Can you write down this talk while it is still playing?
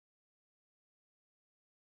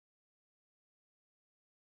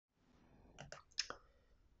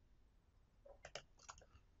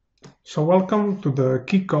So welcome to the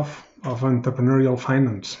kickoff of Entrepreneurial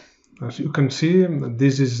Finance. As you can see,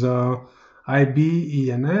 this is IB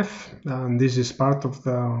ENF, and this is part of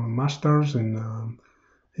the Masters in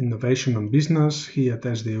Innovation and Business here at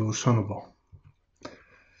SDU Sønderborg.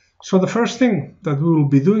 So the first thing that we will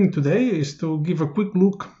be doing today is to give a quick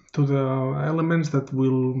look to the elements that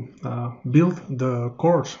will build the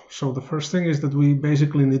course. So the first thing is that we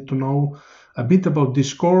basically need to know a bit about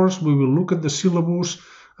this course. We will look at the syllabus,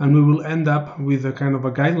 and we will end up with a kind of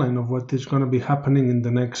a guideline of what is going to be happening in the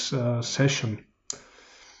next session.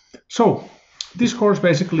 So this course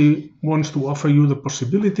basically wants to offer you the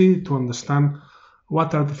possibility to understand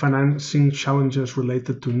what are the financing challenges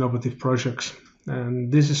related to innovative projects.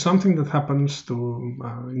 And this is something that happens to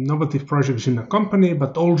innovative projects in a company,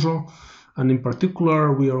 but also, and in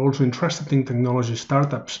particular, we are also interested in technology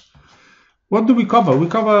startups. What do we cover? We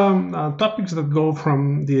cover topics that go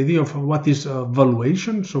from the idea of what is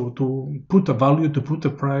valuation, so to put a value, to put a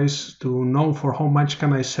price, to know for how much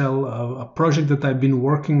can I sell a project that I've been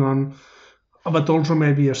working on, but also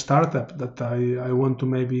maybe a startup that I want to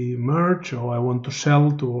maybe merge, or I want to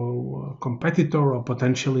sell to a competitor or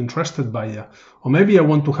potential interested buyer. Or maybe I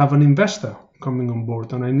want to have an investor coming on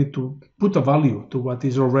board and I need to put a value to what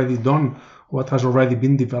is already done, what has already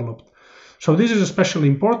been developed. So this is especially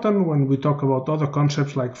important when we talk about other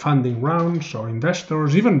concepts like funding rounds or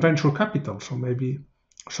investors, even venture capital. So maybe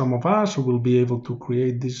some of us will be able to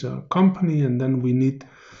create this company, and then we need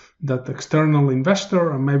that external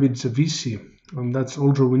investor, or maybe it's a VC. And that's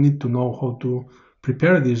also, we need to know how to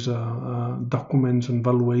prepare these documents and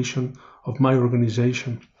valuation of my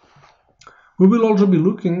organization. We will also be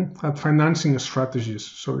looking at financing strategies.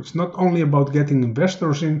 So it's not only about getting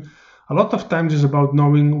investors in. A lot of times it's about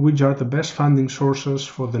knowing which are the best funding sources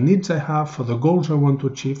for the needs I have, for the goals I want to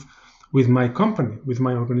achieve with my company, with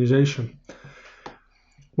my organization.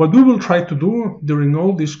 What we will try to do during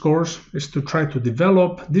all this course is to try to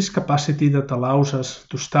develop this capacity that allows us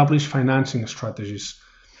to establish financing strategies.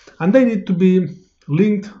 And they need to be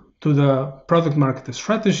linked to the product market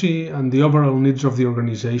strategy and the overall needs of the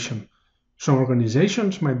organization. Some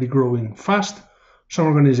organizations might be growing fast. Some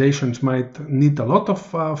organizations might need a lot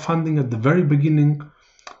of funding at the very beginning.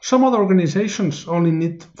 Some other organizations only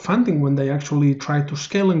need funding when they actually try to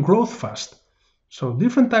scale and grow fast. So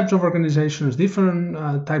different types of organizations,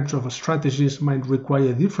 different types of strategies might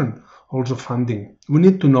require different also funding. We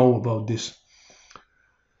need to know about this.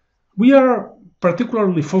 We are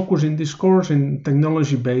particularly focused in this course in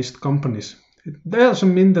technology-based companies. It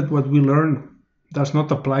doesn't mean that what we learn does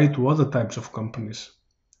not apply to other types of companies.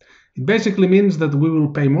 It basically means that we will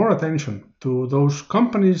pay more attention to those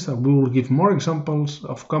companies, and we will give more examples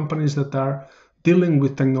of companies that are dealing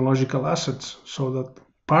with technological assets, so that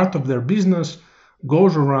part of their business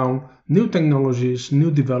goes around new technologies,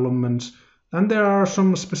 new developments, and there are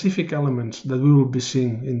some specific elements that we will be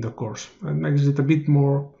seeing in the course. It makes it a bit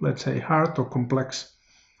more, let's say, hard or complex.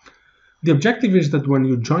 The objective is that when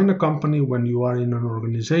you join a company, when you are in an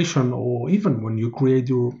organization, or even when you create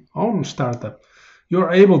your own startup,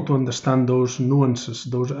 you're able to understand those nuances,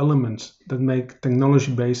 those elements that make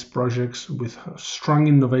technology-based projects with strong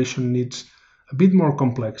innovation needs a bit more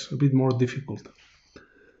complex, a bit more difficult.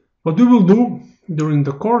 What we will do during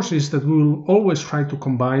the course is that we will always try to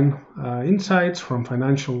combine insights from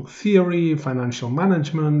financial theory, financial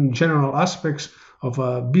management, general aspects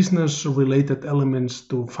of business-related elements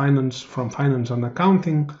to finance, from finance and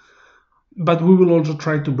accounting, but we will also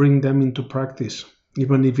try to bring them into practice.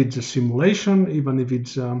 Even if it's a simulation, even if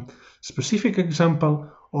it's a specific example,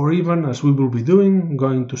 or even, as we will be doing,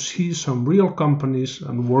 going to see some real companies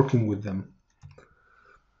and working with them.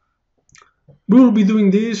 We will be doing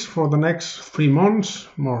this for the next 3 months,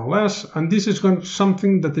 more or less, and this is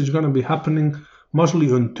something that is going to be happening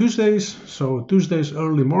mostly on Tuesdays. So Tuesdays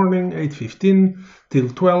early morning, 8:15 till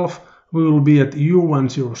 12, we will be at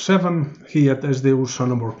U107 here at SDU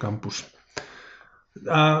Sønderborg campus.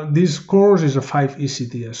 This course is a 5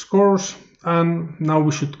 ECTS course, and now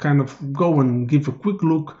we should kind of go and give a quick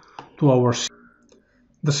look to our.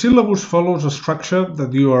 The syllabus follows a structure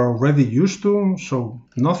that you are already used to, so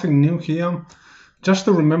nothing new here. Just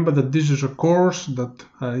to remember that this is a course that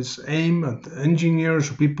is aimed at engineers,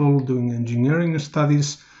 people doing engineering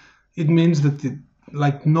studies. It means that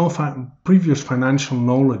like no previous financial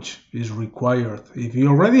knowledge is required. If you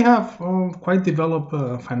already have quite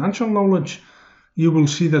developed financial knowledge, you will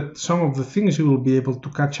see that some of the things you will be able to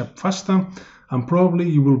catch up faster, and probably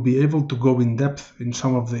you will be able to go in depth in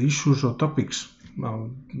some of the issues or topics.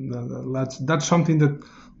 That's something that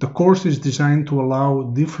the course is designed to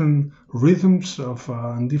allow different rhythms of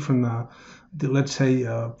different, let's say,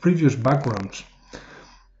 previous backgrounds.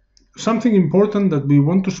 Something important that we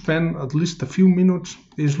want to spend at least a few minutes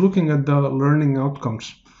is looking at the learning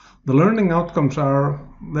outcomes. The learning outcomes are,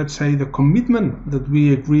 let's say, the commitment that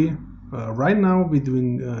we agree right now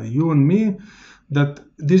between you and me, that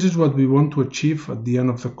this is what we want to achieve at the end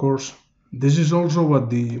of the course. This is also what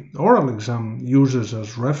the oral exam uses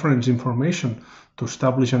as reference information to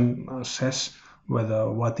establish and assess whether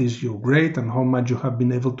what is your grade and how much you have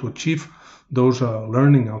been able to achieve those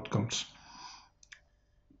learning outcomes.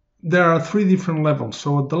 There are three different levels.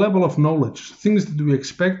 So at the level of knowledge, things that we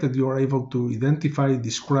expect that you are able to identify,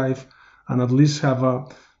 describe, and at least have a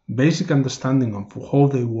basic understanding of how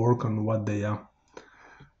they work and what they are.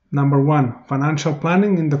 Number one, financial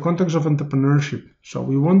planning in the context of entrepreneurship. So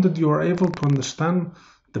we want that you are able to understand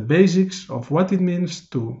the basics of what it means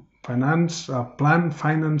to plan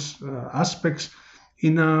finance aspects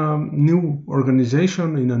in a new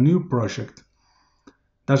organization, in a new project.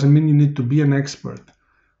 Doesn't mean you need to be an expert.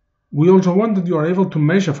 We also want that you are able to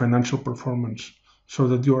measure financial performance so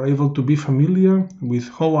that you are able to be familiar with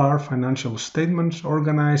how are financial statements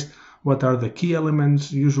organized, what are the key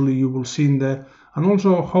elements usually you will see in there, and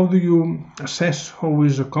also how do you assess how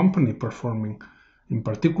is a company performing, in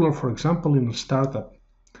particular, for example, in a startup.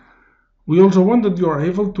 We also want that you are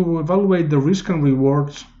able to evaluate the risk and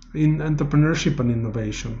rewards in entrepreneurship and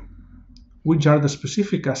innovation, which are the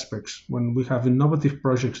specific aspects when we have innovative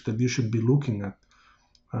projects that you should be looking at.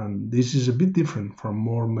 And this is a bit different from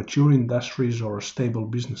more mature industries or stable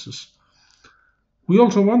businesses. We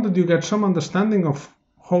also want that you get some understanding of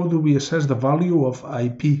how do we assess the value of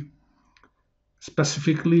IP,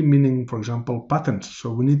 specifically meaning, for example, patents.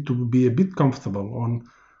 So we need to be a bit comfortable on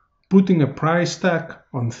putting a price tag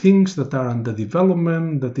on things that are under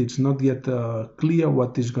development, that it's not yet clear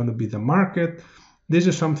what is going to be the market. This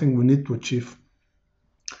is something we need to achieve.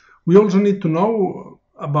 We also need to know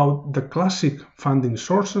about the classic funding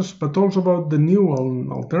sources, but also about the new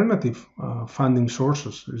alternative funding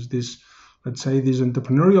sources. Is this, let's say, this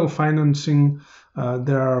entrepreneurial financing?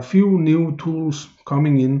 There are a few new tools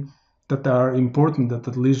coming in that are important, that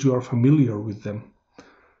at least you are familiar with them.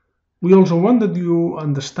 We also want that you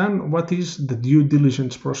understand what is the due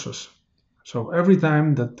diligence process. So every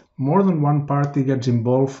time that more than one party gets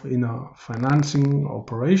involved in a financing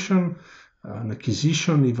operation, an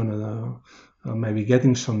acquisition, even maybe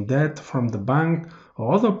getting some debt from the bank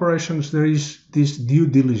or other operations, there is this due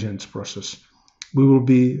diligence process. We will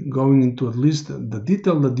be going into at least the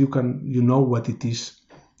detail that you know what it is,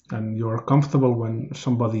 and you are comfortable when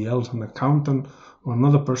somebody else, an accountant or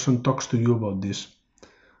another person, talks to you about this.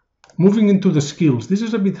 Moving into the skills, this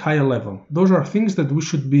is a bit higher level. Those are things that we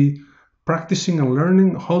should be practicing and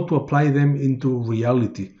learning how to apply them into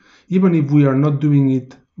reality, even if we are not doing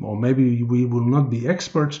it, or maybe we will not be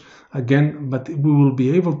experts again, but we will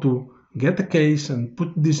be able to get a case and put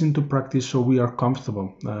this into practice so we are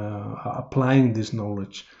comfortable applying this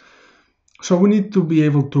knowledge. So we need to be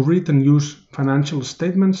able to read and use financial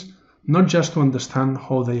statements, not just to understand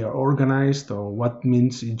how they are organized or what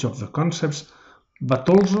means each of the concepts, but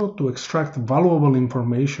also to extract valuable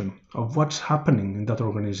information of what's happening in that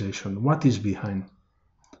organization, what is behind.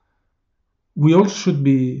 We also should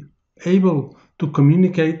be able to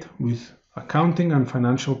communicate with accounting and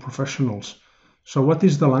financial professionals. So what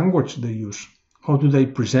is the language they use? How do they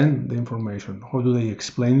present the information? How do they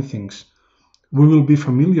explain things? We will be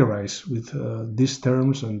familiarized with these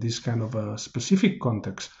terms and this kind of specific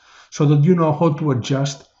context so that you know how to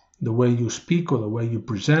adjust the way you speak or the way you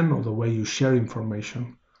present or the way you share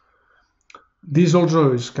information. This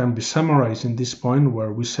also can be summarized in this point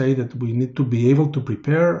where we say that we need to be able to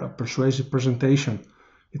prepare a persuasive presentation.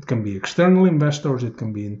 It can be external investors, it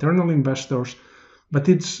can be internal investors, but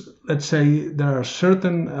let's say, there are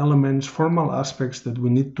certain elements, formal aspects that we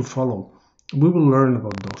need to follow. We will learn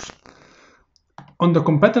about those. On the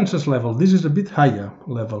competences level, this is a bit higher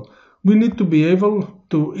level. We need to be able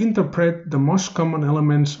to interpret the most common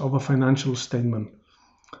elements of a financial statement.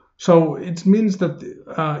 So it means that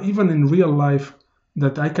even in real life,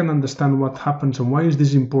 that I can understand what happens and why is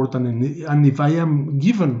this important. And if I am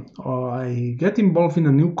given or I get involved in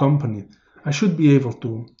a new company, I should be able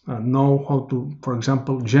to know how to, for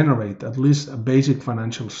example, generate at least a basic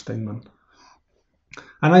financial statement.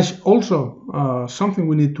 And also, something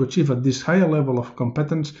we need to achieve at this higher level of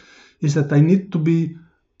competence is that I need to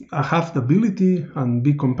have the ability and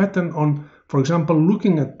be competent on, for example,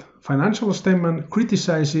 looking at financial statement,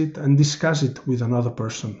 criticize it and discuss it with another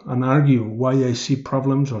person and argue why I see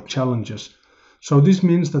problems or challenges. So this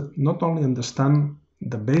means that not only understand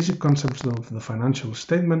the basic concepts of the financial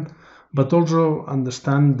statement, but also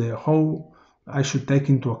understand how I should take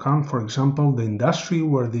into account, for example, the industry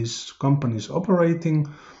where this company is operating,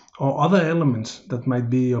 or other elements that might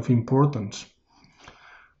be of importance.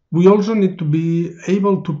 We also need to be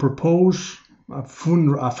able to propose a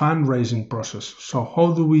fundraising process. So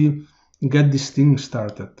how do we get this thing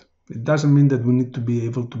started? It doesn't mean that we need to be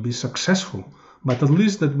able to be successful, but at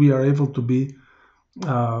least that we are able to be,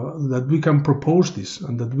 that we can propose this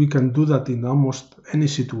and that we can do that in almost any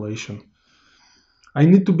situation. I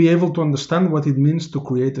need to be able to understand what it means to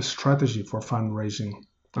create a strategy for fundraising,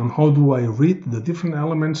 and how do I read the different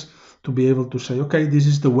elements to be able to say, okay, this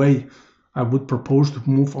is the way I would propose to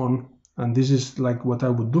move on, and this is like what I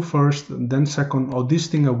would do first, and then second, or this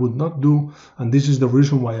thing I would not do, and this is the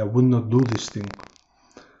reason why I would not do this thing.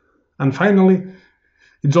 And finally,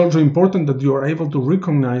 it's also important that you are able to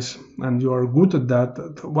recognize, and you are good at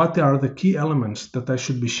that, what are the key elements that I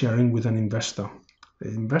should be sharing with an investor. The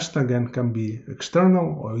investor, again, can be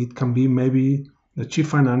external, or it can be maybe the chief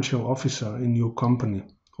financial officer in your company,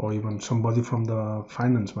 or even somebody from the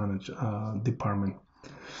finance department.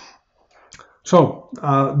 So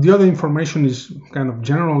the other information is kind of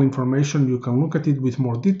general information. You can look at it with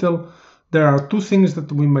more detail. There are two things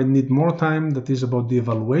that we might need more time. That is about the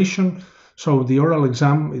evaluation. So the oral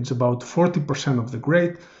exam, it's about 40% of the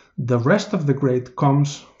grade. The rest of the grade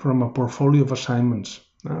comes from a portfolio of assignments.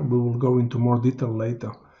 We will go into more detail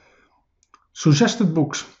later. Suggested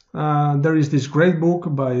books. There is this great book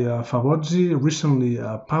by Favozzi, recently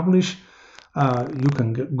published. You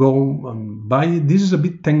can go and buy it. This is a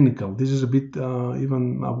bit technical. This is a bit,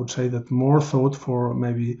 even I would say that more thought for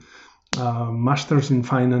maybe masters in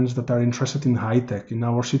finance that are interested in high tech. In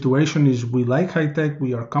our situation is we like high tech,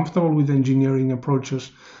 we are comfortable with engineering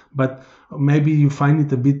approaches, but maybe you find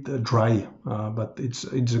it a bit dry, but it's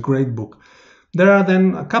a great book. There are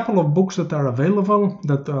then a couple of books that are available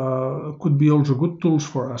that could be also good tools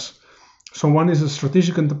for us. So one is a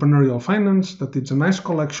Strategic Entrepreneurial Finance, that it's a nice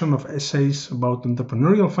collection of essays about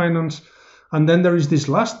entrepreneurial finance. And then there is this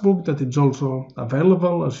last book that is also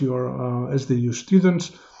available as your SDU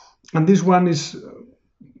students. And this one is,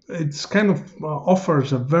 it's kind of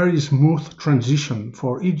offers a very smooth transition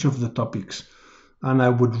for each of the topics. And I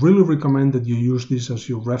would really recommend that you use this as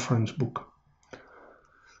your reference book.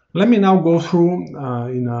 Let me now go through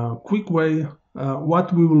in a quick way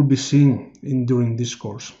what we will be seeing during this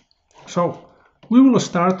course. So we will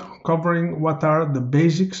start covering what are the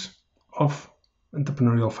basics of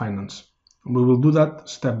entrepreneurial finance. We will do that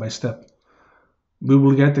step by step. We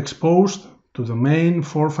will get exposed to the main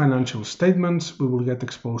 4 financial statements. We will get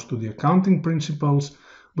exposed to the accounting principles.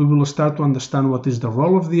 We will start to understand what is the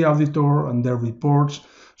role of the auditor and their reports.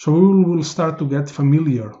 So we will start to get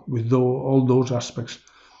familiar with all those aspects.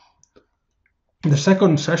 The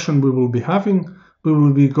second session we will be having, we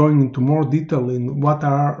will be going into more detail in what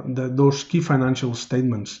are those key financial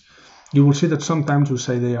statements. You will see that sometimes we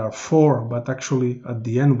say they are 4, but actually at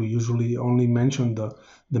the end we usually only mention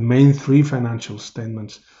the main 3 financial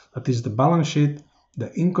statements. That is the balance sheet,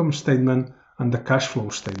 the income statement, and the cash flow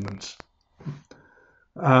statements.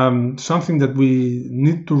 Something that we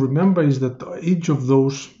need to remember is that each of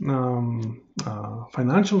those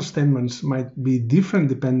financial statements might be different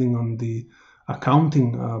depending on the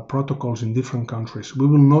accounting protocols in different countries. We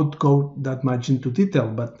will not go that much into detail,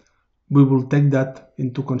 but we will take that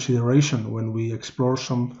into consideration when we explore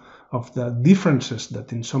some of the differences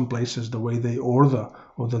that in some places the way they order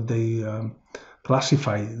or that they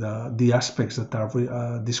classify the aspects that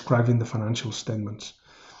are described in the financial statements.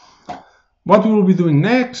 What we will be doing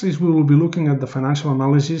next is we will be looking at the financial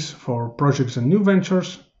analysis for projects and new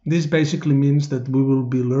ventures. This basically means that we will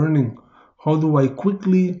be learning how do I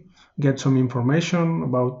quickly get some information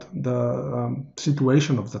about the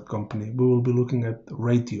situation of that company. We will be looking at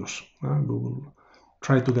ratios. We will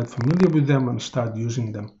try to get familiar with them and start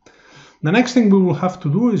using them. The next thing we will have to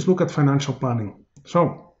do is look at financial planning.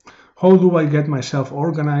 So, how do I get myself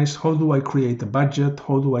organized? How do I create a budget?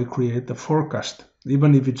 How do I create a forecast?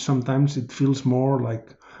 Even if sometimes it feels more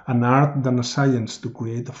like an art than a science to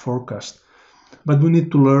create a forecast. But we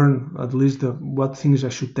need to learn at least what things I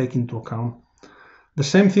should take into account. The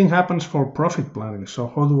same thing happens for profit planning. So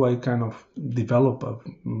how do I kind of develop a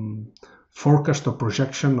forecast or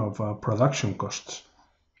projection of production costs?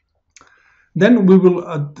 Then we will,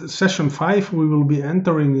 at session 5, we will be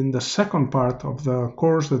entering in the second part of the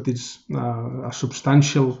course that is a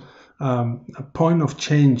substantial point of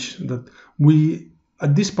change that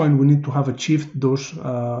at this point, we need to have achieved those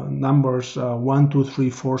numbers 1, 2, 3,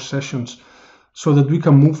 4 sessions so that we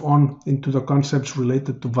can move on into the concepts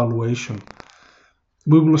related to valuation.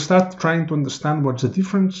 We will start trying to understand what's the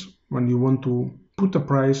difference when you want to put a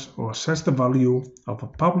price or assess the value of a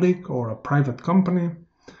public or a private company.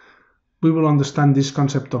 we will understand this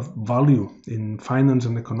concept of value in finance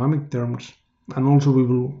and economic terms, and also we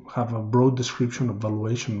will have a broad description of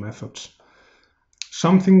valuation methods.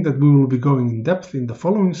 Something that we will be going in depth in the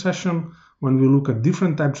following session when we look at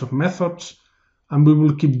different types of methods, and we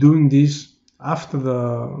will keep doing this after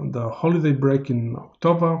the holiday break in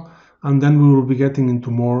October, and then we will be getting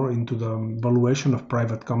more into the valuation of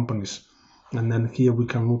private companies. And then here we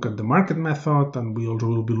can look at the market method, and we also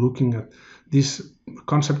will be looking at this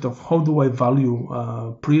concept of how do I value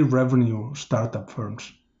pre-revenue startup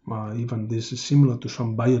firms. Even this is similar to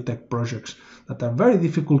some biotech projects that are very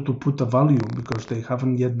difficult to put a value because they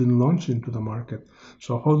haven't yet been launched into the market.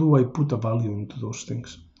 So how do I put a value into those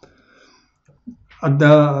things?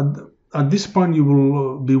 At this point, you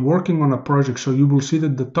will be working on a project, so you will see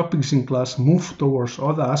that the topics in class move towards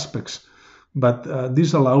other aspects, but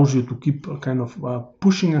this allows you to keep kind of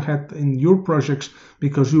pushing ahead in your projects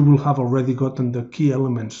because you will have already gotten the key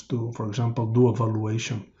elements to, for example, do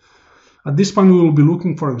evaluation. At this point, we will be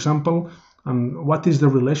looking, for example, what is the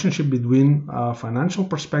relationship between financial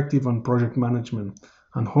perspective and project management,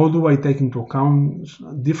 and how do I take into account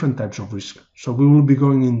different types of risk. So we will be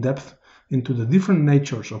going in depth into the different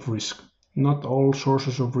natures of risk. Not all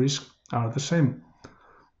sources of risk are the same.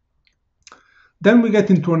 Then we get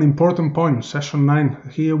into an important point, session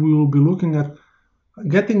 9. Here we will be looking at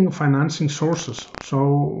getting financing sources. So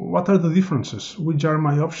what are the differences? Which are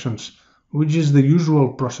my options? Which is the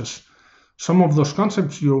usual process? Some of those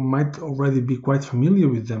concepts you might already be quite familiar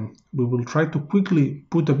with them. We will try to quickly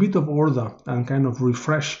put a bit of order and kind of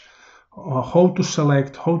refresh how to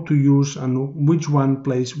select, how to use, and which one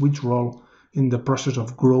plays which role in the process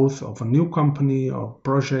of growth of a new company or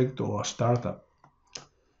project or a startup.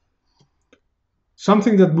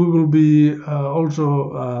 Something that we will be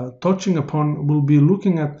also touching upon will be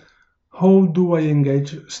looking at how do I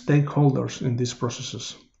engage stakeholders in these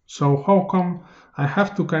processes. So how come I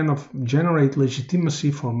have to kind of generate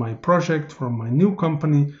legitimacy for my project, for my new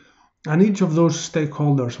company, and each of those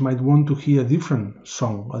stakeholders might want to hear a different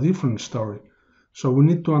song, a different story. So we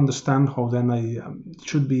need to understand how then I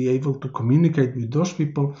should be able to communicate with those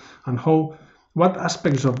people, and what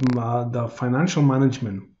aspects of the financial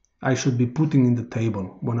management I should be putting in the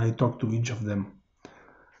table when I talk to each of them.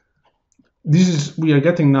 We are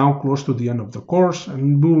getting now close to the end of the course,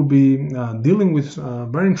 and we will be dealing with a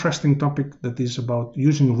very interesting topic that is about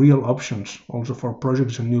using real options also for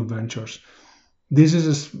projects and new ventures. This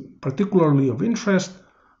is particularly of interest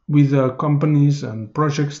with companies and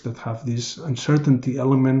projects that have this uncertainty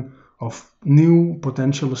element of new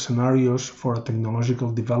potential scenarios for a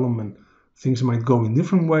technological development. Things might go in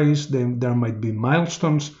different ways. There might be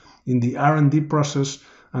milestones in the R&D process,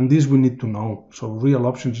 and this we need to know. So real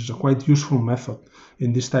options is a quite useful method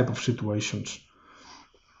in this type of situations.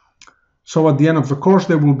 So at the end of the course,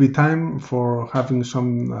 there will be time for having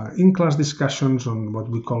some in-class discussions on what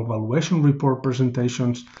we call valuation report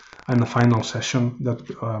presentations, and a final session that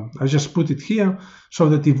I just put it here so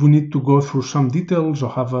that if we need to go through some details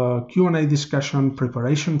or have a Q&A discussion,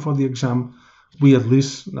 preparation for the exam, we at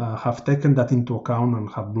least have taken that into account and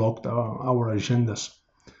have blocked our agendas.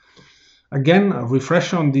 Again, a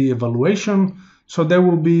refresh on the evaluation. So there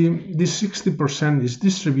will be, this 60% is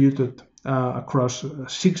distributed across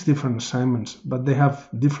 6 different assignments, but they have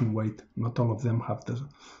different weight. Not all of them have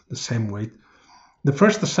the same weight. The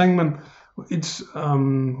first assignment, it's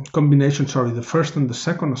combination, the first and the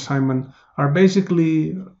second assignment are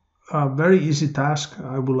basically a very easy task.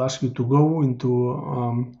 I will ask you to go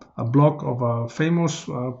into a blog of a famous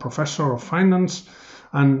professor of finance,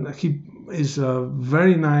 and he is a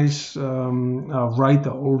very nice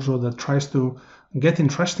writer also that tries to get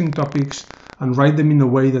interesting topics and write them in a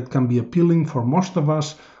way that can be appealing for most of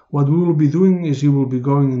us. What we will be doing is you will be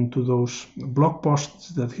going into those blog posts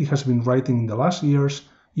that he has been writing in the last years.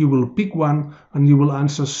 You will pick one and you will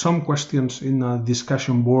answer some questions in a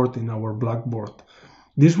discussion board in our Blackboard.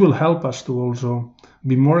 This will help us to also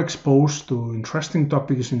be more exposed to interesting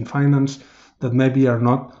topics in finance that maybe are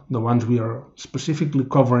not the ones we are specifically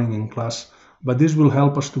covering in class, but this will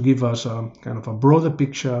help us to give us a kind of a broader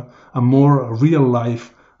picture, a more real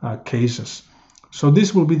life cases. So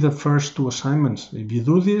this will be the first 2 assignments. If you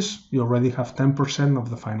do this, you already have 10% of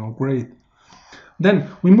the final grade. Then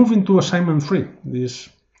we move into assignment 3. This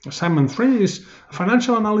assignment 3 is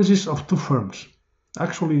financial analysis of 2 firms.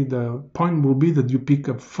 Actually, the point will be that you pick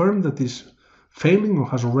a firm that is failing or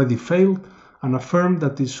has already failed, and a firm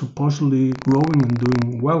that is supposedly growing and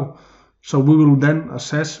doing well. So we will then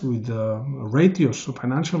assess with ratios, so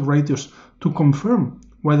financial ratios, to confirm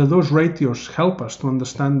whether those ratios help us to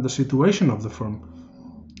understand the situation of the firm.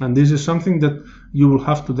 And this is something that you will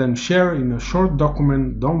have to then share in a short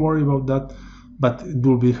document. Don't worry about that, but it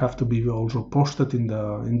will have to be also posted in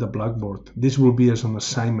the Blackboard. This will be as an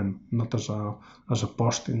assignment, not as a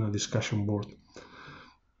post in a discussion board.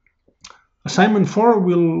 Assignment 4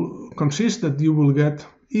 will consist that you will get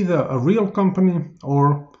either a real company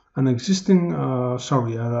or an existing, a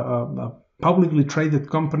publicly traded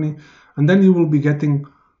company, and then you will be getting,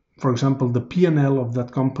 for example, the P&L of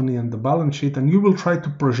that company and the balance sheet, and you will try to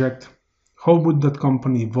project how would that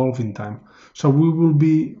company evolve in time. So we will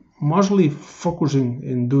be mostly focusing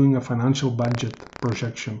in doing a financial budget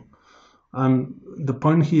projection. And the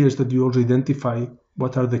point here is that you also identify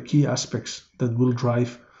what are the key aspects that will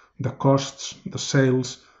drive the costs, the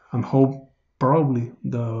sales, and how probably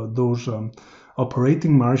those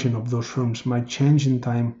operating margin of those firms might change in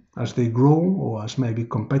time as they grow or as maybe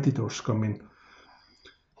competitors come in.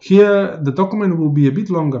 Here, the document will be a bit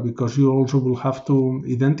longer because you also will have to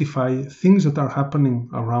identify things that are happening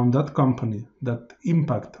around that company that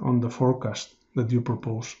impact on the forecast that you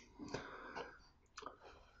propose.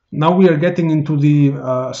 Now we are getting into the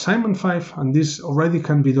assignment 5, and this already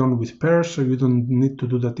can be done with pairs, so you don't need to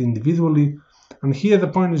do that individually. And here the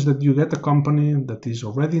point is that you get a company that is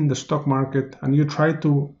already in the stock market, and you try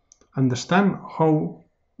to understand how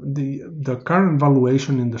the current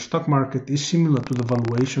valuation in the stock market is similar to the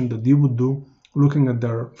valuation that you would do looking at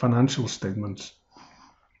their financial statements.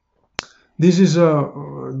 This is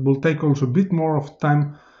will take also a bit more of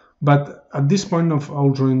time, but at this point of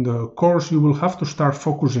also in the course, you will have to start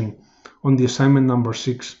focusing on the assignment number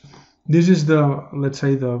 6. This is the, let's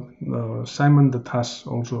say, the assignment that has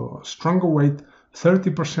also a stronger weight,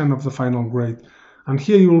 30% of the final grade. And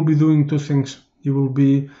here you will be doing two things. You will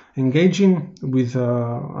be engaging with,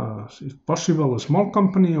 if possible, a small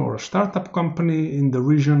company or a startup company in the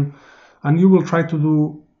region, and you will try to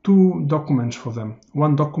do 2 documents for them.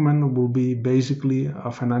 One document will be basically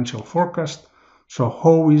a financial forecast. So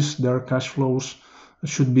how is their cash flows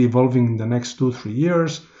should be evolving in the next 2-3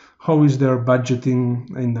 years? How is their budgeting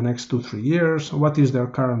in the next 2-3 years? What is their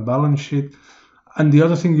current balance sheet? And the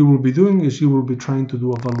other thing you will be doing is you will be trying to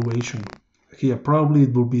do a valuation. Here probably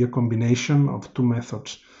it will be a combination of 2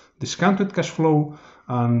 methods, discounted cash flow,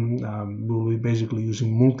 and we'll be basically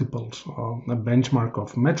using multiples, a benchmark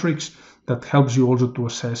of metrics that helps you also to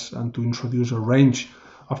assess and to introduce a range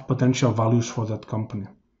of potential values for that company.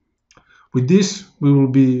 With this, we will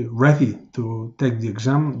be ready to take the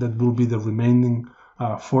exam. That will be the remaining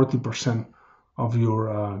 40% of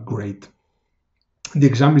your grade. The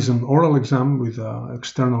exam is an oral exam with an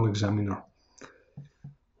external examiner.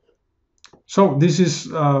 So this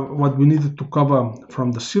is what we needed to cover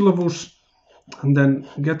from the syllabus. And then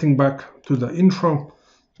getting back to the intro,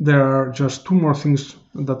 there are just 2 more things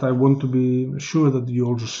that I want to be sure that you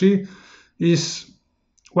also see is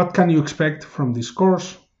what can you expect from this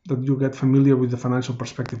course, that you get familiar with the financial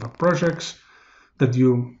perspective of projects, that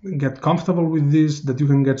you get comfortable with this, that you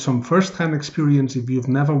can get some first-hand experience if you've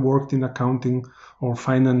never worked in accounting or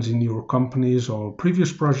finance in your companies or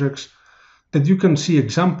previous projects, that you can see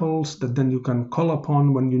examples that then you can call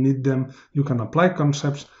upon when you need them, you can apply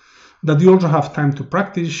concepts, that you also have time to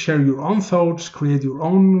practice, share your own thoughts, create your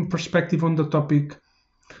own perspective on the topic.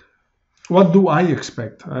 What do I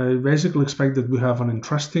expect? I basically expect that we have an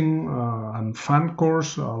interesting and fun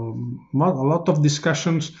course, a lot of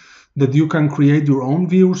discussions, that you can create your own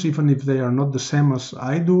views, even if they are not the same as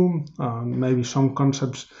I do. Maybe some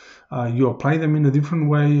concepts you apply them in a different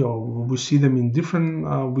way, or we see them in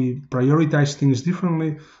different, we prioritize things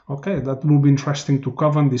differently. Okay, that will be interesting to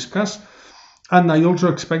cover and discuss. And I also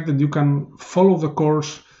expect that you can follow the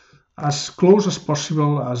course as close as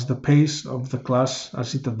possible as the pace of the class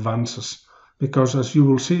as it advances. Because as you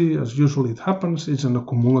will see, as usually it happens, it's an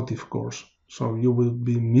accumulative course. So you will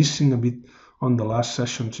be missing a bit on the last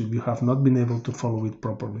sessions if you have not been able to follow it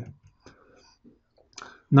properly.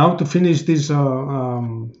 Now to finish this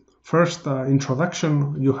first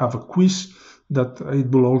introduction, you have a quiz that it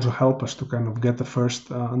will also help us to kind of get the first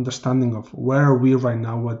understanding of where are we right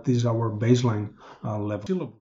now, what is our baseline level.